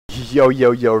Yo,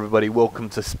 yo, yo, everybody, welcome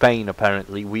to Spain,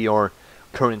 apparently. We are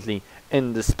currently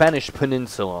in the Spanish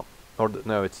Peninsula. Or,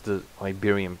 no, it's the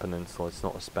Iberian Peninsula, it's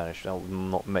not a Spanish. That would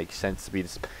not make sense to be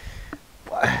this.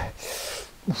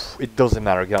 It doesn't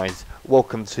matter, guys.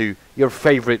 Welcome to your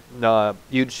favorite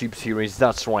YouTube series.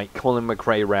 That's right, Colin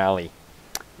McRae Rally.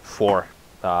 For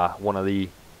one of the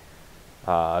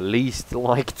least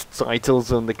liked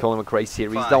titles on the Colin McRae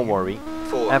series. 5, don't worry.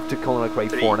 4, after Colin McRae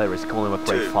 3, 4, there is Colin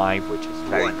McRae 2, 5, which is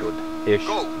very good-ish,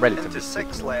 relatively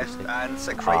speaking.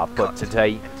 But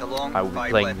today I will be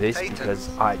playing this because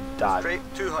I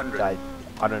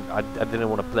didn't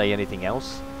want to play anything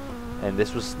else, and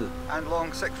this was the. I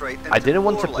didn't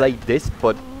want to play this,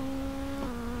 but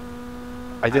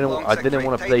I didn't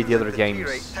want to play the other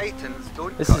games.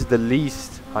 This is the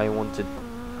least I wanted.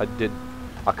 I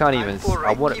can't even.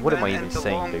 What am I even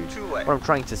saying, dude? What I'm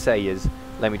trying to say is,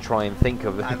 let me try and think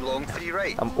of it.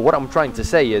 What I'm trying to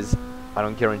say is, I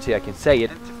don't guarantee I can say it.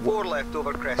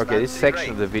 Okay, this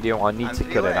section of the video, I need to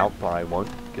cut it out, but I won't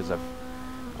because I'm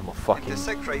a fucking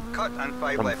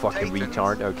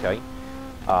retard. Okay.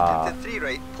 I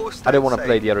didn't want to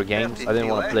play the other games. I didn't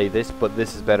want to play this, but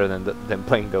this is better than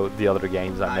playing the other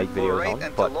games I make videos on.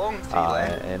 But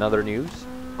in other news,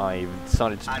 I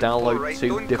decided to download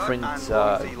 2 different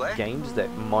games that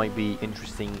might be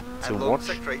interesting to watch.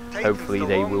 Hopefully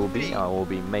they will be. I will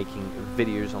be making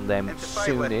videos on them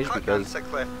soonish because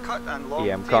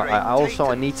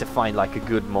I need to find like a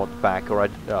good mod pack or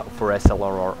for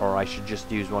SLR, or I should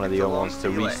just use one of the old ones to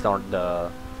restart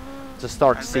to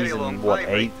start season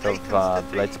 8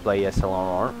 of Let's Play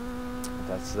SLRR.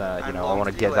 That's I want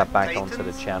to get that back onto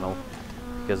the channel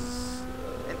because.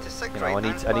 I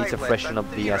need to freshen up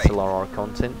the SLRR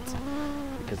content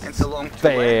because it's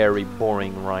very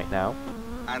boring right now.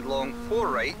 And long 4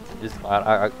 right.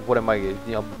 What am I?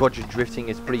 Budget drifting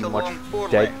is pretty much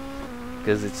dead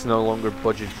because it's no longer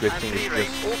budget drifting.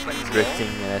 It's just drifting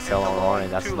in SLRR,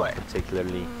 and that's not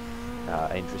particularly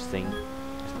interesting.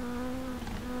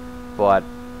 But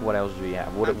what else do we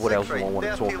have? What else do I want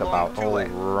to talk about? Oh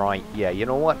right, yeah. You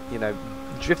know what?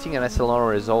 Drifting in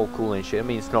SLR is all cool and shit. I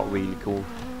mean, it's not really cool.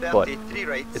 But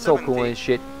it's all cool and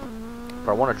shit.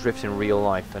 But I want to drift in real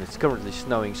life, and it's currently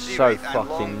snowing so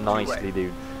fucking nicely,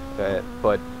 dude.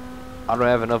 But I don't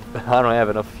have enough. I don't have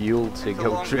enough fuel to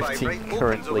go drifting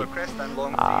currently.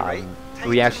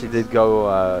 We actually did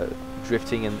go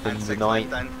drifting in the night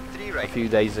a few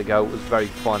days ago. It was very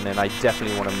fun, and I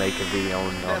definitely want to make a video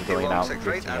on going out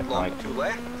drifting at night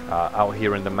out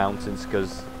here in the mountains,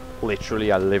 because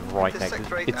literally I live right next.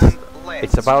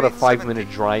 It's about a 5-minute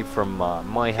drive from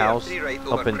my house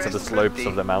up into the slopes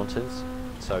of the mountains,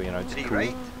 so it's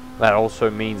cool. That also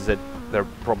means that there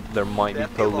might be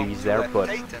police there, but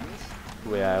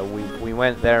we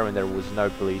went there and there was no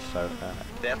police, so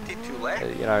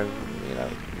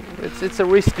it's a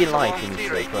risky life in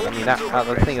Israel, but I mean I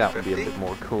think that would be a bit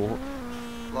more cool.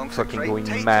 Fucking going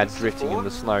mad drifting in the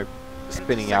snow,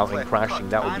 spinning out and crashing,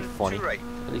 that would be funny.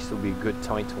 At least it'll be a good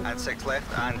title. At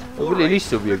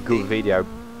least it'll be a good video.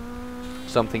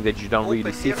 Something that you don't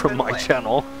really see from my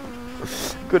channel.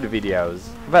 Good videos.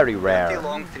 Very rare.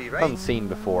 Unseen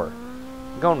before.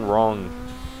 Gone wrong.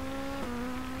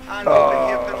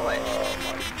 Oh my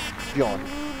god.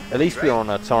 At least we're on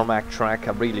a tarmac track.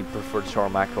 I really prefer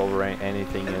tarmac over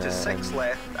anything and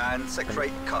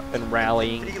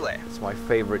rallying. It's my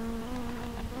favorite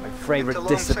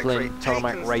discipline,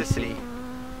 tarmac racing.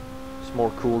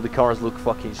 More cool. The cars look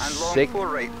fucking sick.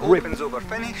 Kind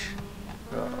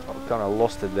of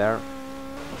lost it there.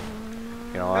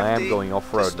 I am going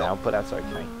off-road now, but that's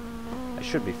okay. I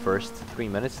should be first. 3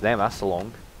 minutes. Damn, that's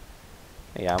long.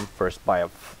 Yeah, I'm first by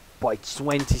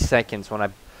 20 seconds when I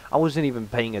wasn't even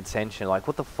paying attention. Like,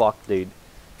 what the fuck, dude?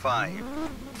 5,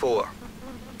 4,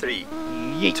 3,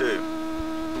 2,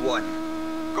 1,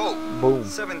 go. Boom.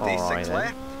 76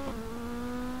 left.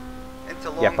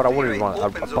 Yeah, but I wouldn't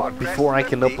want. Before I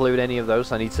can upload any of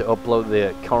those, I need to upload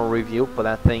the car review. But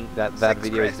that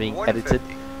video is being edited,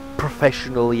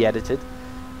 professionally edited.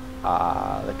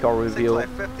 The car review,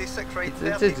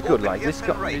 it's good. Like this,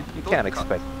 you can't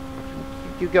expect.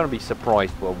 You're gonna be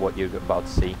surprised by what you're about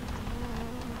to see.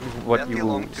 What you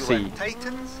will see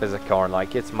as a car,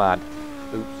 like it's mad.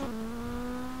 Oops.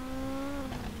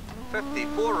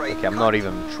 Okay, I'm not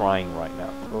even trying right now.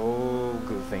 Oh,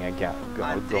 good thing I got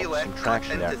some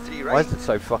traction there. Why is it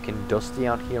so fucking dusty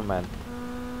out here, man?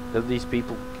 Do these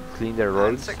people clean their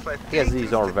roads? Yes,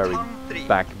 these are very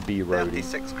back B roady.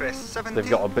 They've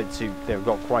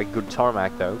got quite good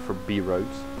tarmac though for B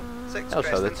roads.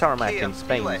 Also, the tarmac in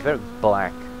Spain is very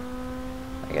black.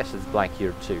 I guess it's black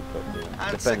here too, but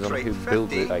depends on who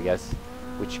builds it, I guess.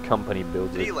 which company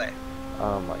builds it. 3 left.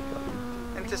 Oh my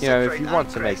god. Into You know, 6 if you right want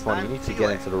and to make crest money, you and need to 3 get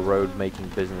left. into the road making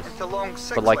business. Into long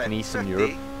 6 But like left, in Eastern 50.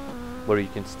 Europe, where you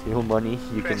can steal money,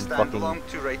 you can Crest and fucking, long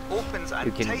 2 right opens and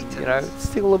you can, tightens. you know,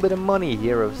 steal a bit of money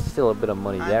here, or steal a bit of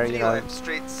money and there, 3 you know. left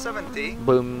straight 70.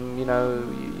 Boom, you know,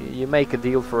 you make a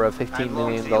deal for a 15 And long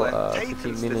million, 3 left 15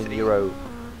 tightens to million 3. euro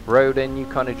road, and you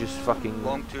kind of just fucking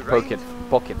Long 2 right.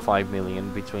 pocket 5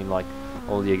 million between like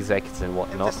all the executives and Into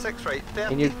whatnot, 6 right, 34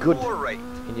 and you're good, right.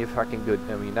 and you're fucking good.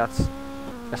 I mean, that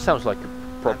sounds like a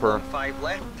And proper long 5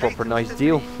 left, proper tightens nice to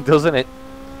deal, 3. doesn't it?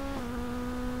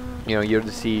 You know, you're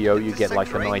the CEO, you Into get 6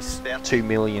 like a right, nice 30. 2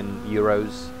 million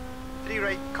euros. 3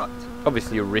 right cut.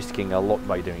 Obviously, you're risking a lot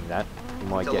by doing that. You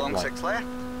might Into get long like 6 left.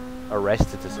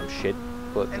 arrested or some shit,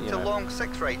 but you Into know, long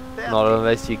 6 right, 30. not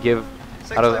unless you give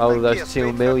 6 out of left all and those gear 2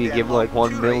 straight mil, 50 you and give long like 1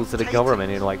 2 mil right, to the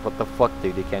government, and tightens. you're like, what the fuck,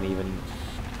 dude? They can't even.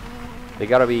 They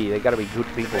gotta be good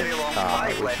people. Very long 5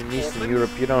 Which left in Eastern opens.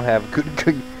 Europe you don't have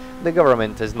good. The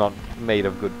government is not made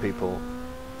of good people.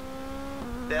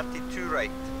 32 right.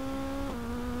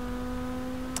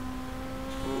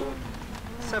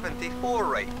 74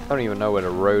 right. I don't even know where the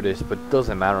road is, but it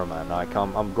doesn't matter, man. Like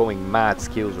I'm going mad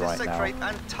skills Into right 6 now. right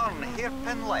and turn,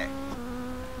 hairpin left.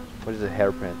 What is the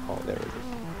hairpin? Oh, there it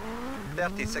is.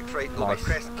 36 right over Nice.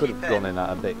 crest, Could keep have gone in. in that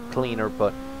a bit cleaner,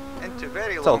 but Into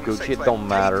very it's all long good. 6 It left, don't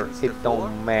matter. tightens to It 4.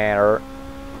 don't matter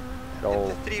at all.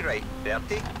 Into 3 right,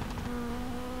 30.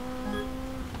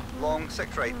 Long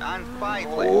 6 right and 5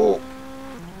 left. Oh.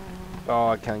 Oh,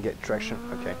 I can't get traction.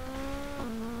 Okay.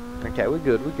 Okay, we're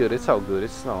good. We're good. It's all good.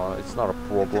 It's not a Into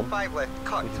problem. 5 left,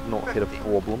 cut. We have not 50. hit a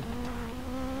problem.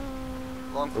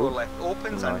 Long 4 Ooh. left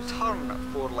opens and Nice. turn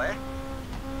 4 left.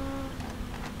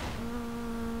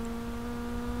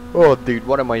 Oh, dude,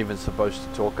 what am I even supposed to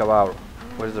talk about?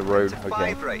 Where's the road? Into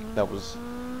Okay, 5 right. that was.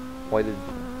 Why did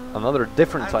another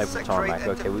different And type of 6 tarmac? right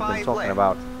into Okay, we've been 5 talking left.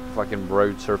 about fucking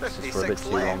road surfaces for a bit 56 too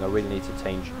long. left. I really need to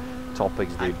change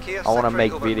topics, dude. And gear I want to 6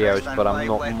 make right over videos, crest and but I'm 5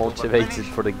 not left over motivated finish.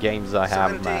 for the games I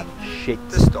have, 70 man. Shit.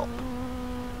 To stop.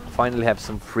 Finally have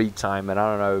some free time, and I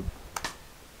don't know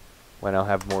when I'll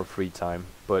have more free time.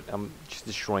 But I'm just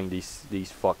destroying these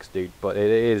fucks, dude. But it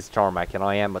is tarmac, and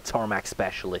I am a tarmac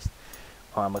specialist.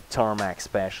 I'm a tarmac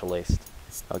specialist.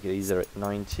 Okay, these are at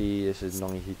 90. This is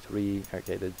 93.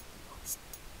 Okay,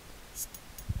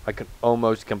 I could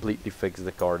almost completely fix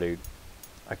the car, dude.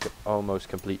 I could almost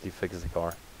completely fix the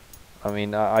car. I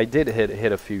mean, I did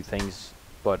hit a few things,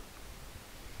 but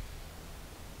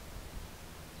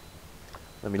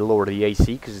let me lower the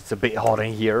AC because it's a bit hot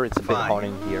in here. It's a bit hot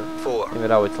in here. 4, Even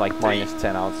though it's like 3, minus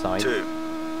 10 outside. 2,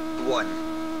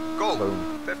 1, go.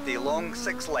 Boom. 50 long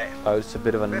 6 left. Oh, it's a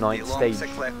bit of a 50 night long stage.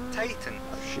 6 left, tighten.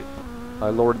 Oh shit. I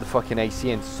lowered the fucking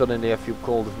AC and suddenly I feel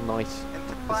cold. Nice. Into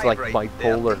It's 5 like right,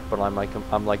 bipolar, 30. but I'm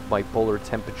like bipolar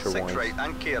temperature 6 wise. right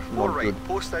and care 4 Not right, good.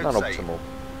 post Not outside. optimal,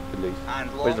 at least. And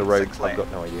Where's the long road? 6 I've left.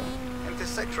 got no idea. Into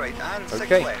 6 right and 6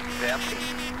 Okay. left,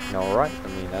 30. Alright, I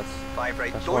mean that's 5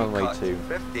 right, That's don't one way cut, to-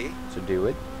 50. do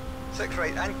it. 6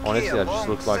 right and Honestly, care, that just long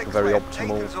looks like a 6 very left, optimal,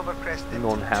 tightens over crest into 2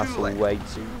 non-hassle left. way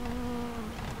to.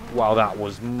 Wow, that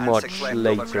was And 6 much left over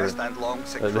later. crest and long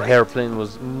 6 The right. hairplane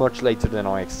was much later than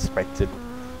I expected.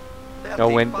 I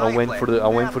 35 went for the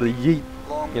left, yeet.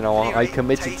 long You know, 3 I right,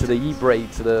 committed to the tightens.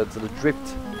 e-brake, to the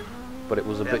drift, but it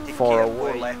was a bit 30 far care, 4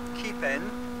 away. left, keep in.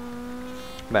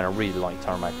 Man, I really like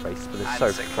tarmac races, but it's And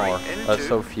so 6 far, right into.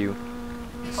 so few,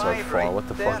 so 5 far. right, What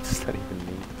the fuck does that even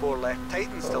mean? 4 left,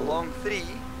 tightens to Oh. long 3,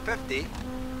 50.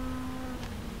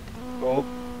 Oh.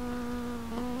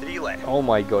 3 left. Oh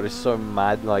my god, it's so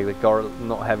mad, like the car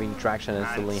not having traction and And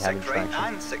suddenly 6 having right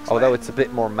traction. and 6 Although left. it's a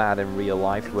bit more mad in real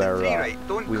life, Into where 3 right,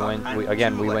 don't we cut, went, and we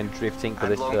 2 went left. drifting, but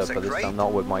And this long 6 time right,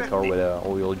 not with my car, 50. with a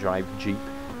all-wheel drive Jeep.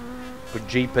 But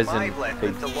Jeep isn't 5 left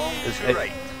into long it's 2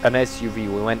 right. an SUV.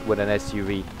 We went with an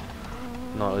SUV,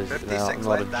 not 56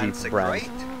 not a left and Jeep 6 brand. right.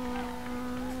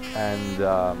 And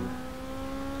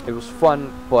it was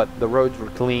fun, but the roads were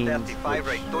clean, 35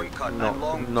 which right, don't cut, not, and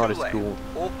long not 2 as left. cool.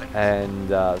 Open. And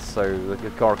so the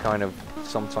car kind of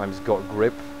sometimes got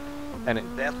grip, and it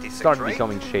 36 started right.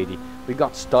 becoming shady. We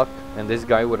got stuck, and this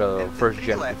guy with a Into first 3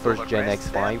 gen left over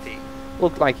crest, X5 30.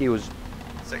 looked like he was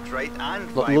 6 right and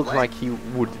 5 looked left. like he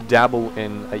would dabble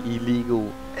in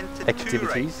illegal Into 2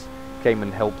 activities. Came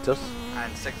and helped us. right.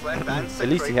 And 6 left and 6 At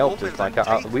least he right, helped us. opens Like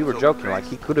and we were tightens joking, over like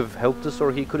he could have helped us,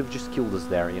 or he could have just killed us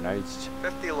there. You know, it's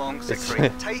 50 long 6 it's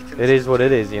right, tightens. it is what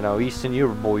it is. You know, Eastern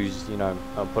Europe boys. You know,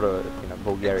 I'll put a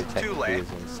Bulgaria Into 2 technically is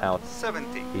left. in South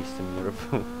 70. Eastern Europe,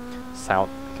 South,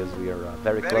 because we are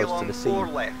very Very close long to the sea. 4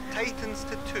 left, tightens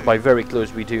to 2. By very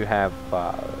close, we do have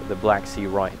the Black Sea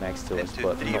right next to us, Into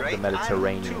but 3 not right the and 2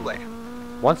 Mediterranean. left.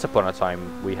 once upon a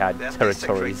time we had 36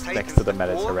 territories right, next to the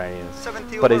tightens to 4, Mediterranean.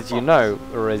 70 But over as you bumps. know,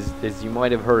 or as you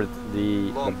might have heard,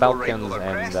 the Long 4 right Balkans over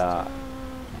crest.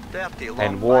 30 long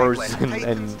and 5 wars left, and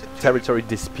tightens to 2. territory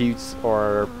disputes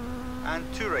are And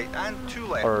 2 right and 2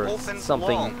 left, or opens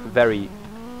something long. very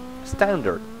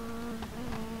standard.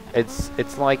 It's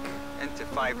like, Into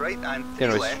 5 right and 3 you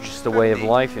know, it's left, just a way of 50.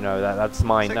 life, you know, that's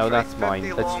mine, 6 no, right, that's mine,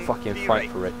 50 let's long, fucking 3 fight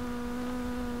right. for it.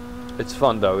 It's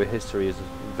fun though, history is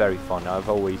very fun. I've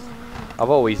always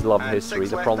loved And history. 6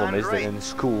 The left problem and is that right. in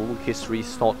school, history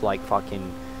is not like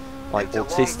fucking, like Into long,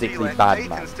 3 autistically left, bad, man.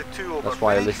 tightens to 2 over That's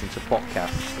why I French. listen to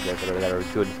podcasts that are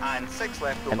good And 6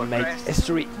 left over and make crest.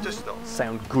 history To stop.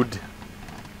 sound good.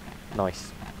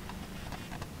 Nice.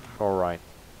 Alright.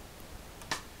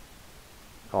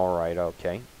 Alright,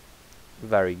 okay.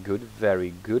 Very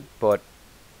good, but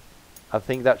I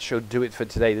think that should do it for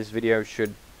today. This video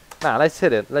should... Nah, let's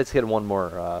hit it. Let's hit one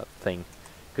more thing.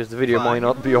 Because the video might 5,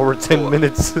 not be over 10 4,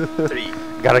 minutes. 3,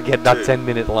 Gotta get that 2,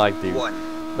 10-minute live, dude.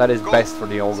 1. That is Go. best for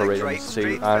the 6 algorithms right, too.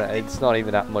 straight, 50. It's not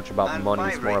even that much about And money,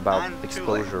 it's 5 more right about and 2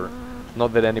 exposure.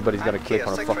 Not that anybody's gonna And click clear,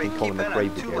 on a 6 fucking right, Colin keep in McRae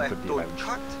and 2 video, left, but you know, don't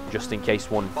cut. just in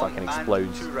case one Bump fucking and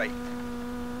explodes. 2 right.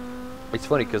 It's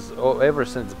funny because ever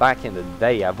since back in the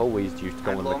day, I've always used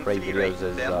Colin long McRae 3 videos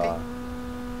right,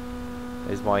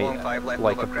 as my Long 5 left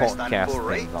like a over crest and podcast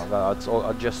 4 thing. right.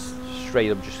 I just straight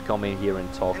up just come in here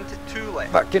and talk. Into 2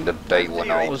 left. Back in the day And when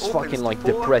 3 I right, was opens fucking to like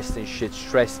 4. depressed and shit,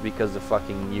 stressed because of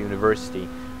fucking university.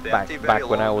 30 Back very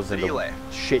when I long, was in 3 the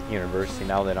left. shit university.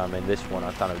 Now that I'm in this one,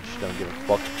 I kind of just don't give a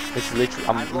fuck. It's literally,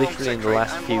 I'm And long literally in 6 the right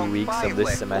last and few long weeks 5 of this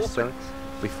left, semester opens.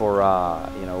 before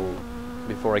you know,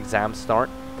 before exams start.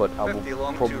 But I 50 will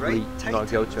long, 2 probably right, not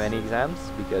go to any tightens. exams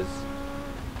because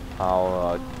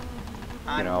I'll you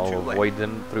And know, 2 left. avoid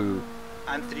them through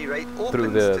And 3 right,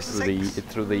 opens to 6.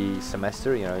 through the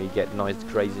semester. You know, you get nice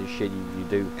crazy shit. You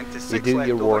do Into you 6 do left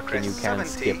your over work and you crest, can 70.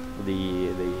 skip the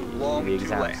Long 2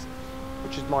 exams, left.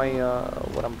 which is my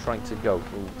what I'm trying to do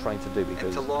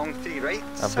because Into long 3 right,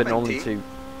 I've been only 70.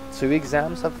 to 2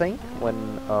 exams I think when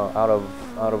out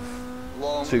of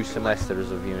Long 2 2 left.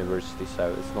 semesters of university,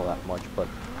 so it's not that much. But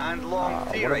And long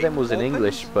 3 one right, of them was in opens.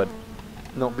 English, but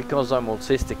not because I'm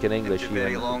autistic in English. Into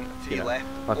very Even, long 3 you know, left,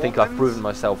 I think I've opens. proven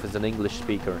myself as an English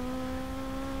speaker.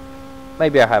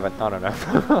 Maybe I haven't, I don't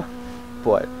know.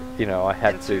 But, you know, I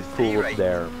had to Into pull 3 up right.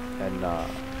 there and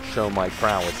show my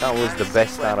prowess. I was And the 6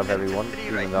 best out left of into everyone, 3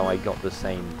 even right. though I got the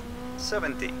same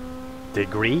 70.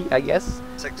 degree, I guess.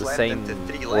 6 The left same into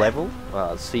 3 left. level,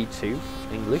 C2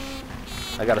 English.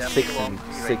 I got a 6 long in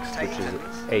 3 6, right, which is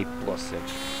tightens. 8 plus 6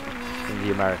 in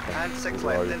the American And 6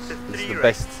 world. left into It's 3 the right.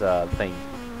 best thing,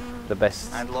 the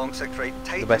best. And long 6 right, The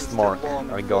tightens best to mark.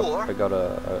 long I 4.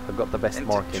 got the best Into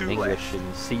mark in 2 English, left.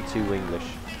 in C2 English.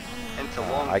 Into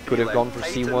long I could 3 have gone left, for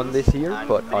C1 tightens, this year, and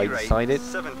but 3 I right, decided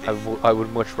 70. I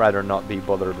would much rather not be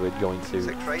bothered with going 6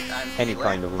 to right and any 3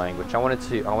 kind left. of language. I wanted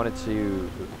to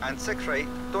And 6 right,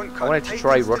 don't I cut, wanted to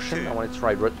try tightens to Russian. 2. I wanted to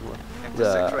try Into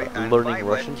 6 right and learning 5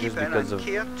 Russian left, just keep in because and of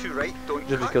clear, 2 right, don't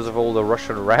cut. because of all the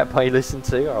Russian rap I listen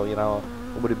to. Or, you know,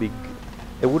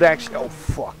 it would actually. Oh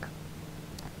fuck.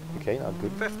 Okay, not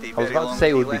good. 50, I was very about to long say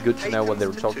it 3 would be left, good to know what they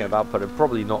were tightens to talking 2. about, but it'd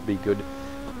probably not be good.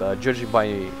 Judging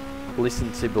by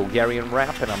listening to Bulgarian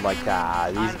rap, and I'm like,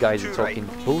 these And guys 2 are talking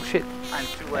bullshit. And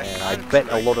 2 left, And I and bet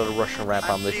 2 a right. lot of the Russian rap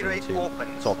And I'm 3 listening right to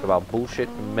opens. talk about bullshit,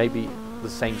 and maybe the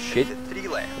same shit Into 3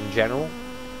 left. in general.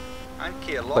 And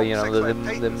clear, long But you know, 6 the, left, the,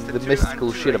 tightens the, to the 2 mystical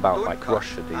and 2 shit right, about don't like cut.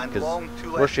 Russia, dude, And because long 2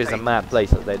 left, Russia is a tightens. mad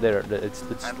place. It's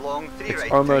And long 3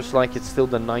 right, almost tightens. like it's still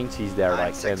the 90s there, And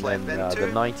like, 6 and left then into. the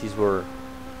 90s were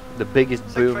the biggest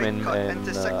 6 boom right in, cut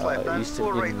into 6 left and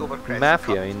 4 right over in crest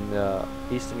mafia, cut.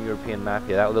 in Eastern European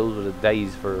mafia. Those were the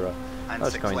days for And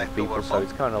those 6 kinds of left people, over so bump.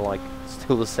 it's kind of like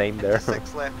still the same there. Into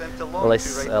 6 left into long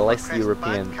Less- 2 right over less crest,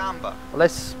 European. bad camber.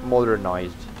 Less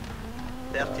modernized.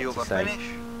 30 to over say. finish.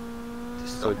 To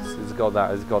So stop. it's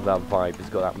got that vibe. It's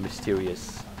got that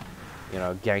mysterious, you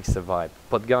know, gangster vibe.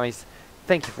 But guys,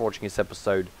 thank you for watching this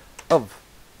episode of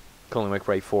Colin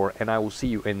McRae 4, and I will see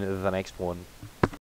you in the next one.